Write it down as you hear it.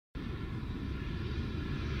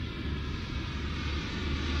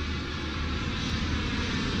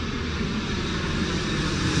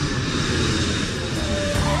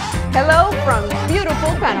Hello from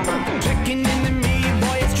beautiful Panama.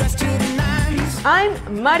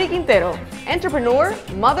 I'm Mary Quintero, entrepreneur,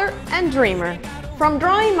 mother, and dreamer. From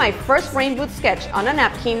drawing my first rain boot sketch on a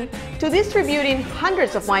napkin to distributing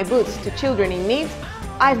hundreds of my boots to children in need,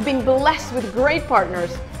 I've been blessed with great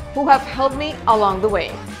partners who have helped me along the way.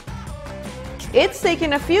 It's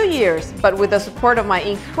taken a few years, but with the support of my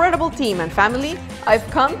incredible team and family, I've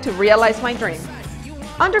come to realize my dream.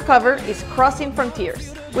 Undercover is crossing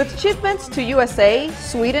frontiers, with shipments to USA,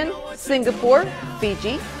 Sweden, Singapore,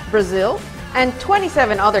 Fiji, Brazil, and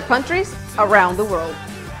 27 other countries around the world.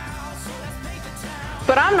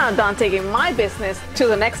 But I'm not done taking my business to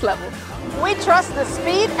the next level. We trust the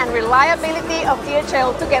speed and reliability of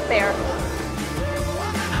DHL to get there.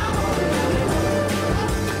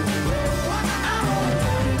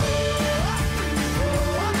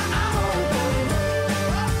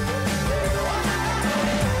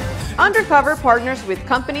 Undercover partners with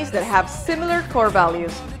companies that have similar core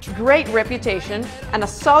values, great reputation, and a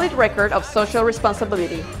solid record of social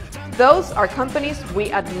responsibility. Those are companies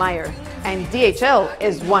we admire, and DHL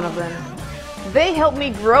is one of them. They help me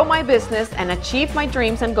grow my business and achieve my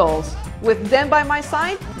dreams and goals. With them by my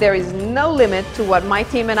side, there is no limit to what my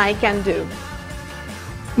team and I can do.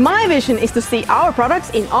 My vision is to see our products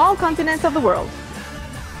in all continents of the world.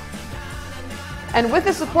 And with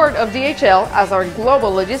the support of DHL as our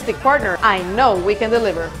global logistic partner, I know we can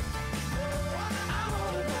deliver.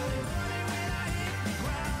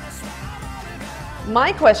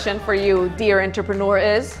 My question for you, dear entrepreneur,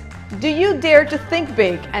 is: do you dare to think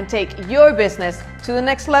big and take your business to the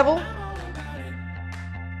next level?